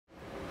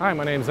Hi,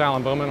 my name is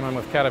Alan Bowman. I'm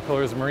with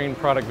Caterpillar's Marine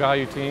Product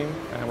Value Team,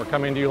 and we're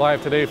coming to you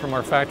live today from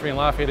our factory in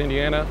Lafayette,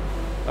 Indiana,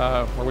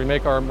 where we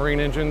make our marine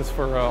engines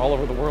for all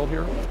over the world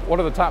here. What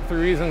are the top 3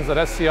 reasons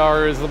that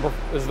SCR is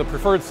the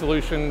preferred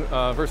solution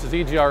versus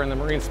EGR in the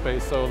marine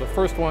space? So the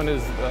first one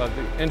is the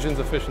engine's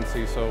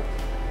efficiency. So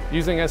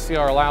using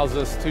SCR allows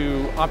us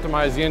to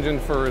optimize the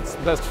engine for its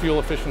best fuel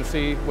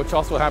efficiency, which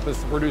also happens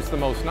to produce the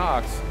most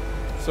NOx.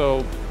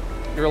 So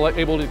you're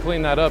able to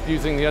clean that up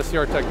using the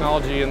SCR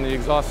technology in the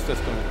exhaust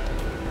system,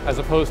 as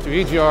opposed to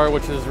EGR,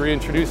 which is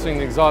reintroducing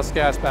the exhaust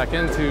gas back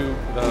into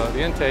the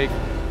intake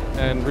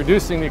and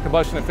reducing the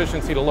combustion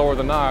efficiency to lower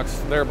the NOx,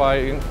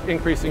 thereby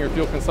increasing your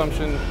fuel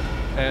consumption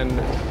and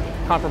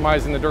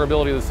compromising the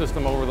durability of the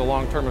system over the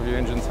long term of your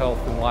engine's health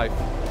and life.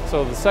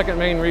 So the second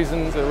main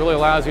reason is it really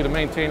allows you to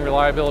maintain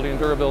reliability and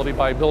durability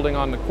by building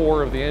on the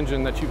core of the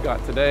engine that you've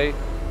got today.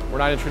 We're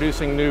not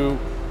introducing new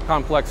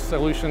complex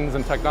solutions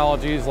and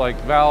technologies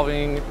like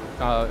valving,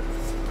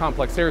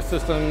 complex air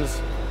systems,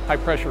 high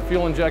pressure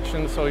fuel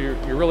injection, so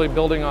you're really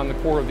building on the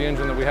core of the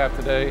engine that we have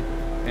today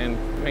and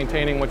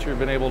maintaining what you've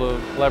been able to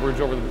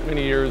leverage over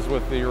many years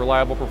with the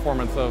reliable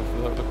performance of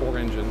the core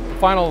engine. The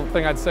final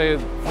thing I'd say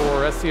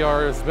for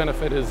SCR's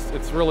benefit is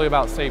it's really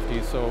about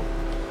safety. So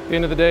at the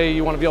end of the day,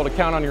 you want to be able to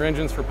count on your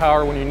engines for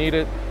power when you need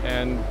it,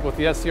 and with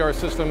the SCR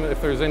system,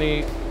 if there's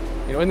any,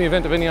 in the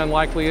event of any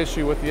unlikely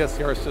issue with the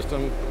SCR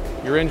system,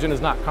 your engine is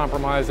not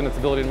compromised in its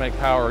ability to make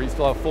power. You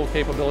still have full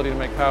capability to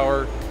make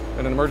power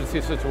in an emergency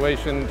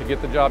situation to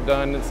get the job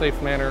done in a safe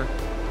manner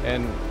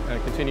and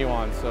continue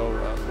on. So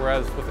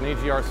whereas with an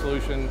EGR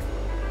solution,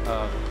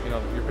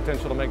 your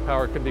potential to make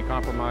power could be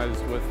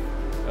compromised with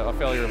a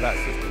failure of that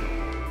system.